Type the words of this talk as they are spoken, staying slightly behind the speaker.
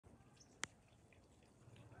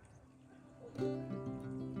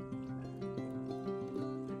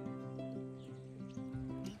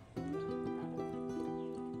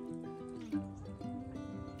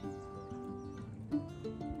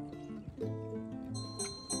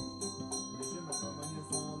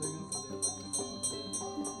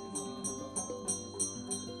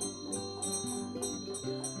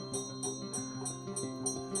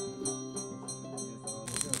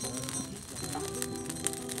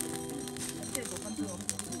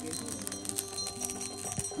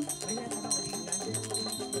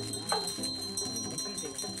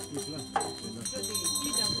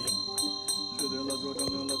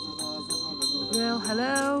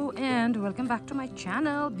Hello and welcome back to my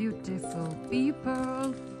channel, beautiful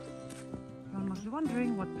people. You must be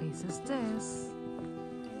wondering, what place is this?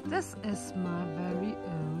 This is my very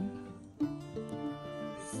own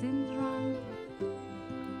SINDRANG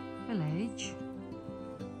village,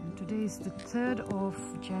 and today is the 3rd of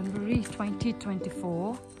January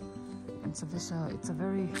 2024, and so this it's a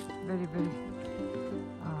very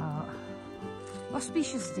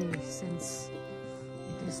auspicious day, since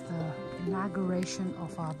it is the inauguration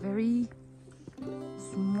of our very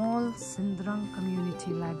small SINDRANG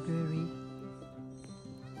community library.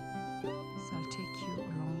 So I'll take you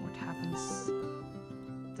along what happens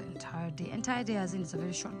the entire day. Entire day as in it's a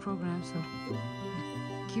very short program, so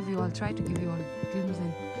I'll try to give you all glimpses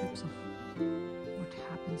and clips of what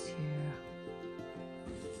happens here.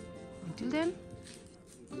 Until then,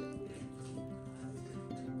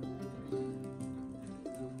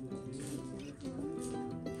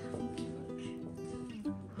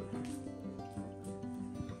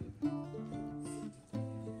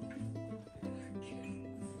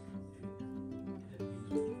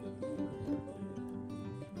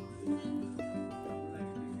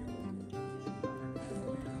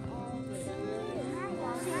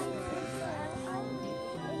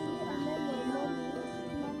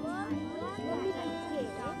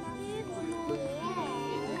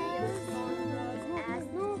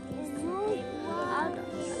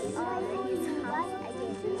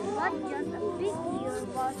 just a big deer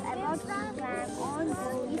was about to climb on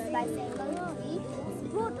his bicycle. He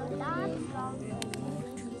put a large long tree.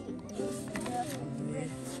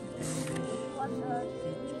 Was a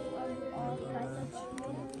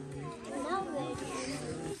bicycle. Now hello.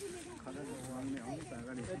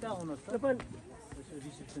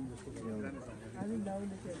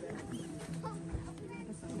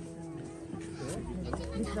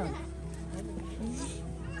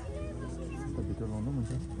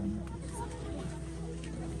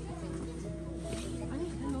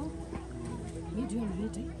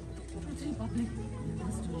 Waiting. Public.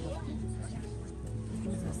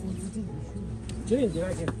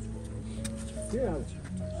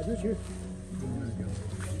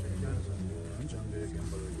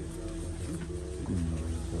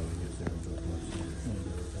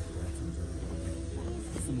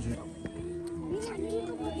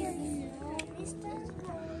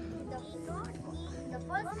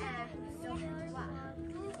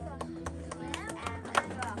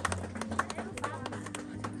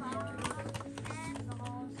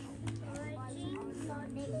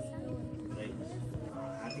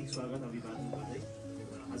 स्वागत अभिवादन गर्दै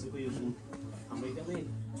आजको यो जुन हाम्रो एकदमै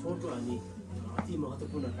छोटो अनि अति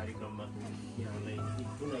महत्त्वपूर्ण कार्यक्रममा यहाँलाई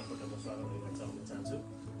पुनः एकपल्ट म स्वागत गर्न चाहन्छु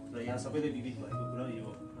र यहाँ सबैले विदित भएको कुरा यो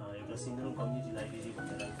एउटा सिन्ड्राङ कम्युनिटी लाइब्रेरी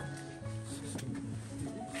भनेर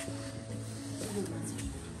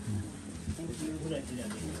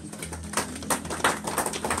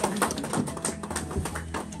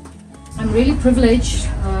I'm really privileged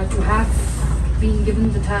to have been given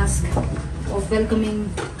the task of welcoming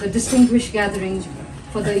the distinguished gathering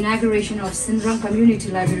for the inauguration of SINDRANG Community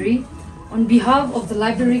Library. On behalf of the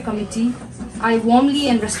Library Committee, I warmly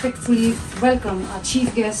and respectfully welcome our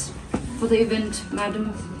chief guest for the event,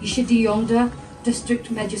 Madam Ishiti Yongda,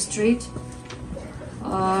 District Magistrate,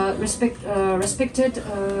 respected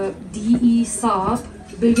DE Saab,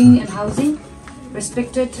 Building and Housing,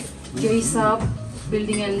 respected J Saab,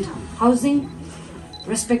 Building and Housing,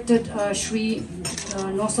 respected Shri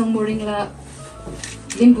Nosang Moringla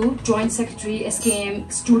Limbu, Joint Secretary,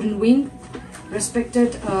 SKM Student Wing,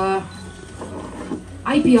 respected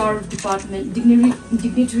IPR Department,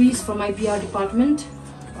 dignitaries from IPR Department,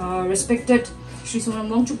 respected Shri Sonam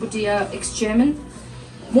Mongchuputia, ex-chairman,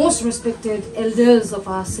 most respected elders of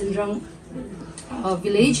our SINDRANG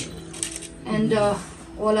village, and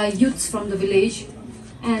all our youths from the village,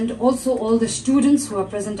 and also all the students who are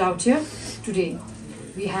present out here today.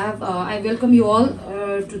 We have, I welcome you all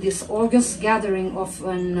to this august gathering of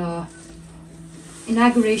an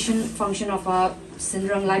inauguration function of our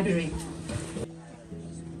SINDRANG library.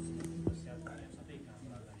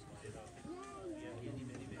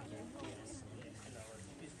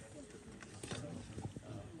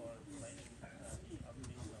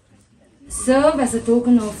 Serve as a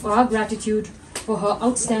token of our gratitude for her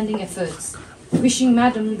outstanding efforts, wishing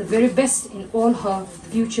Madam the very best in all her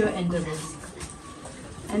future endeavors.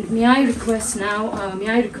 And may I request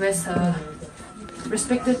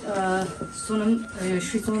respected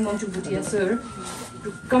Shri Sonam Mongchuputia sir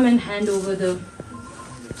to come and hand over the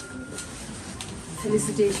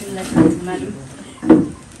felicitation letter to Madam.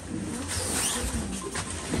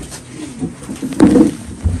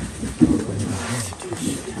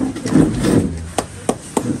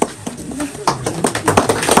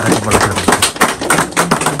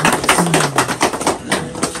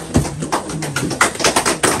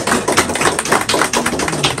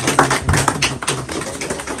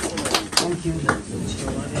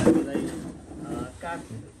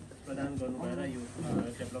 प्रदान गर्नुभएर यो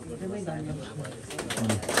develop गर्नुभयो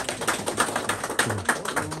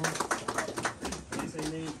यसै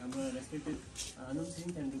नै हाम्रो respected Anand Singh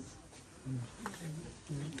can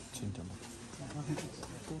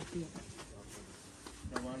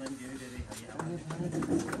उहाँलाई धेरै धेरै हामी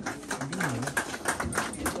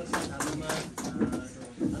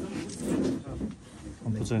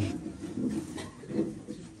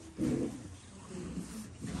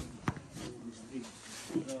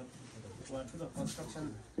construction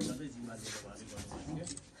सबै जिम्मा लिएर उहाँले गर्नुभयो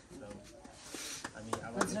र हामी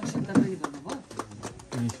construction तपाईले गर्नुभयो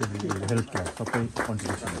हेल्प सबै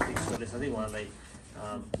कन्ट्रिब्युसनले सधैँ उहाँलाई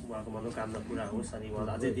उहाँको मनोकामना पुरा होस् अनि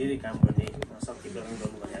उहाँलाई अझै धेरै काम गर्ने शक्ति प्रदान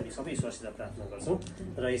गर्नु भने हामी सबै ईश्वरसित प्रार्थना गर्छौँ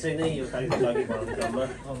र यसै नै यो कार्यक्रम अघि बढाउने क्रममा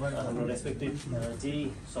हाम्रो रेस्पेक्टेड जे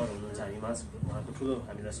सर हुनुहुन्छ हामीमा उहाँको ठुलो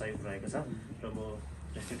हामीलाई सहयोग रहेको छ र म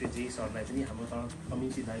रेस्पेक्टेड जे सरलाई पनि हाम्रो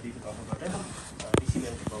कम्युनिटी लाइब्रेरीको तर्फबाट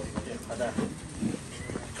डिसिएमको तर्फबाट खादा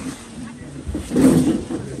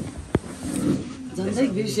झन्डै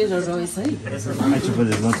बिर्सेर रहेछ है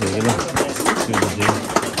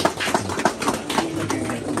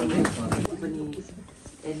पनि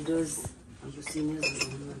एल्डर्स हाम्रो सिनियर्सहरू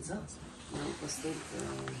हुनुहुन्छ यहाँ उपस्थित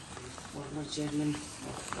former chairman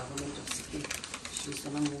of government of Sikkim Shri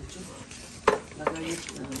Sonam मोर्चु लगायत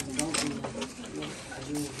गाउँको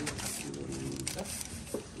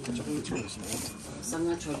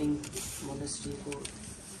सङ्गा छोडिङ मोनेस्ट्रीको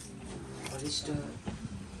वरिष्ठ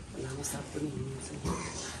लामा साहब पनि हुनुहुन्छ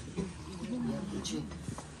यहाँ पछि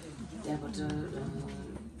त्यहाँबाट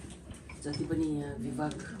जति पनि यहाँ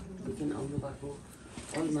विभागदेखि आउनुभएको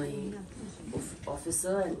all my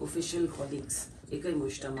officer and official colleagues एकै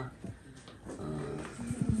मुष्टमा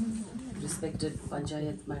रिस्पेक्टेड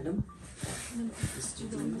पञ्चायत म्याडम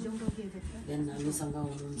देन हामीसँग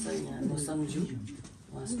हुनुहुन्छ यहाँ नोसङज्यू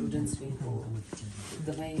उहाँ स्टुडेन्ट्स विङको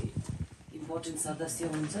एकदमै इम्पोर्टेन्ट सदस्य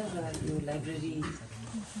हुन्छ र यो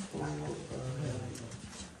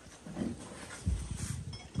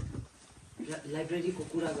लाइब्रेरीको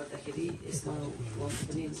कुरा गर्दाखेरि यसमा उहाँको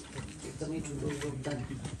पनि एकदमै ठुलो योगदान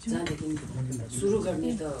जहाँदेखि सुरु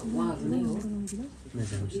गर्ने त उहाँहरू नै हो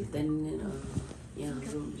देन यहाँ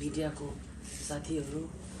हाम्रो मिडियाको साथीहरू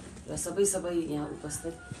र सबै यहाँ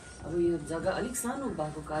उपस्थित अब यो जग्गा अलिक सानो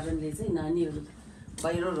भएको कारणले चाहिँ नानीहरू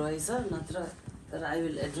बाहिर रहेछ नत्र तर I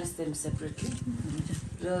will address them separately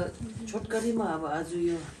र छोटकरीमा अब आज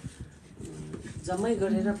यो जम्मै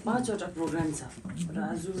गरेर 5वटा प्रोग्राम छ र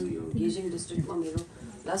आज यो गेजिङ डिस्ट्रिक्टमा मेरो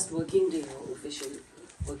लास्ट वर्किङ डे हो ओफिसियल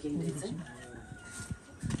वर्किङ डे चाहिँ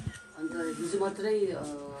अन्त हिजो मात्रै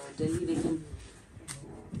दिल्लीदेखि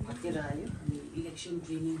फर्केर आयो अनि इलेक्सन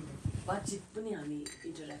ट्रेनिङ बातचित पनि हामी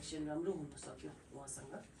इन्टरेक्सन राम्रो हुन सक्यो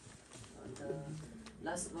उहाँसँग अन्त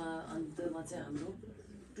लास्टमा अन्तमा चाहिँ हाम्रो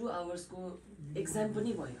 2 आवर्सको एक्जाम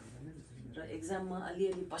पनि भयो र एक्जाममा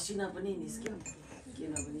अलिअलि पसिना पनि निस्क्यो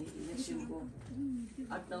किनभने इलेक्सनको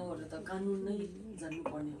 8-9 त कानुन नै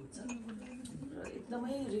जान्नुपर्ने हुन्छ र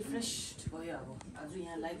एकदमै रिफ्रेस्ड भयो अब आज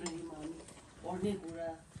यहाँ लाइब्रेरीमा हामी पढ्ने कुरा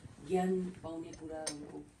ज्ञान पाउने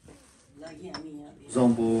कुराहरूको लागि हामी यहाँ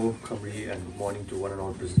Zombo, Khamri, and good morning to one and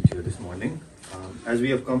all present here this morning. As we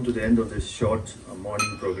have come to the end of this short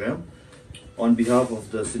morning program, on behalf of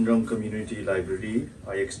the SINDRANG Community Library,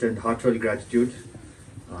 I extend heartfelt gratitude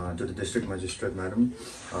to the District Magistrate Madam,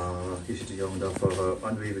 Kishiti Yamda, for her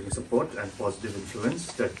unwavering support and positive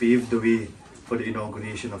influence that paved the way for the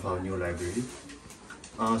inauguration of our new library.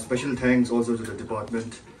 Special thanks also to the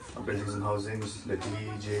Department of Buildings and Housings, the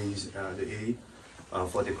DJs, the A,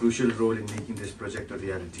 for their crucial role in making this project a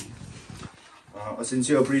reality. A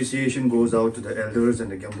sincere appreciation goes out to the elders and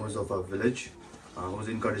the gambos of our village, whose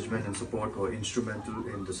encouragement and support were instrumental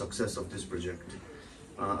in the success of this project.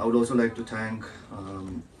 I would also like to thank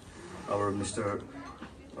our Mr.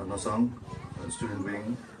 Nosang, student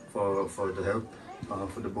wing, for the help,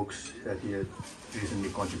 for the books that he had recently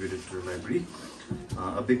contributed to the library.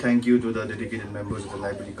 A big thank you to the dedicated members of the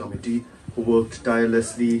library committee who worked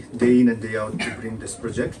tirelessly day in and day out to bring this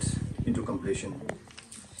project into completion.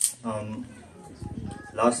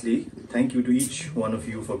 Lastly, thank you to each one of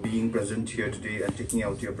you for being present here today and taking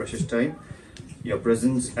out your precious time. Your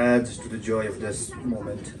presence adds to the joy of this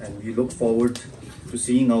moment, and we look forward to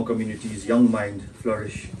seeing our community's young mind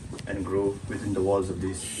flourish and grow within the walls of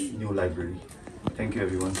this new library. Thank you,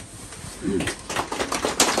 everyone.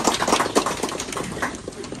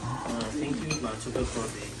 Thank you, Mansuka, for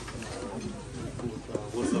the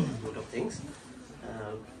vote of things.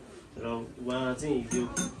 र उहाँ चाहिँ यो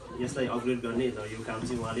यसलाई upgrade गर्ने र यो काम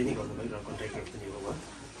चाहिँ उहाँले नै गर्नुभयो र कन्ट्र्याक्टर पनि हो उहाँ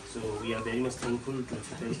so we are very much thankful to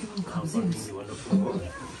wonderful हो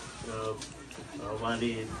र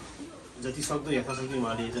उहाँले जति सक्दो यथाशक्ति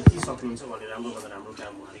उहाँले जति सक्नुहुन्छ उहाँले राम्रोभन्दा राम्रो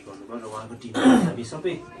काम उहाँले गर्नुभयो र उहाँको टिम हामी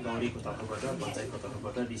सबै गाउँलेको तर्फबाट पञ्चायतको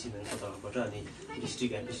तर्फबाट डिसी म्यानको तर्फबाट अनि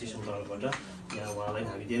डिस्ट्रिक्ट एडमिनिस्ट्रेसन तर्फबाट यहाँ उहाँलाई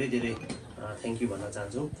हामी धेरै धेरै थ्याङ्क यू भन्न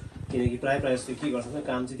चाहन्छौँ किनकि प्रायः जस्तो के गर्छ भने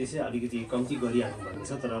काम चाहिँ त्यसै अलिकति कम्ती गरिहाल्नु भन्ने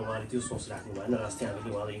छ तर उहाँले त्यो सोच राख्नु भएन र अस्ति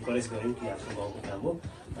हामीले उहाँलाई इन्करेज गऱ्यौँ कि आफ्नो गाउँको काम हो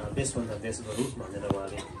बेस्टभन्दा बेस्ट गरौँ भनेर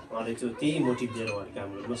उहाँले चाहिँ त्यही मोटिभ दिएर उहाँले काम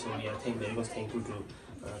गर्नुभयो so we are very much thankful to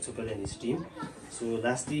Chopal and his team. So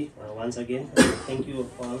lastly, once again, thank you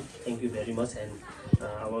all, thank you very much, and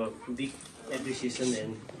our big appreciation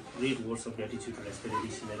and great words of gratitude to respected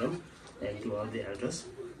DC madam and to all the elders.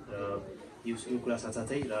 यो कुरा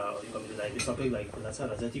साथसाथै र कमिटीलाई सबैलाई खुला छ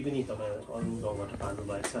र जति पनि तपाईँ अरू गाउँबाट पाल्नु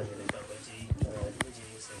भएको छ अनि तपाईँ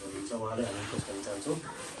हुन्छ उहाँलाई हामी रिक्वेस्ट गर्न चाहन्छौँ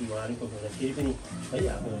कि उहाँहरूको फेरि पनि है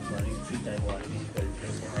आफ्नो उहाँले फ्री टाइम उहाँले भिजिट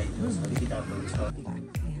गरेर आइदिनुहोस् अनि किताबहरू छ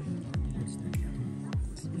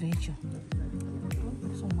Rachel,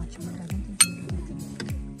 so much more. I don't think you can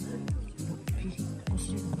really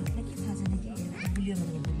like it has an idea.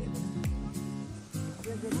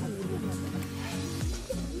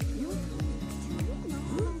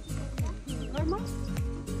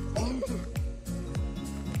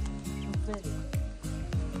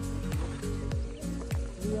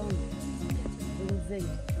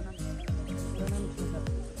 Very.